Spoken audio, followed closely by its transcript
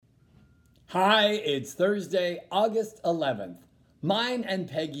Hi, it's Thursday, August 11th. Mine and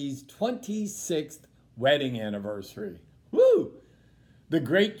Peggy's 26th wedding anniversary. Woo! The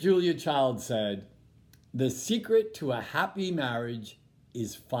great Julia Child said, "The secret to a happy marriage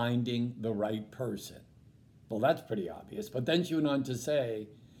is finding the right person." Well, that's pretty obvious. But then she went on to say,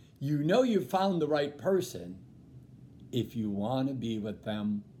 "You know you found the right person if you want to be with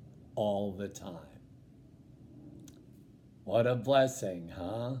them all the time." What a blessing,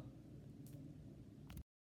 huh?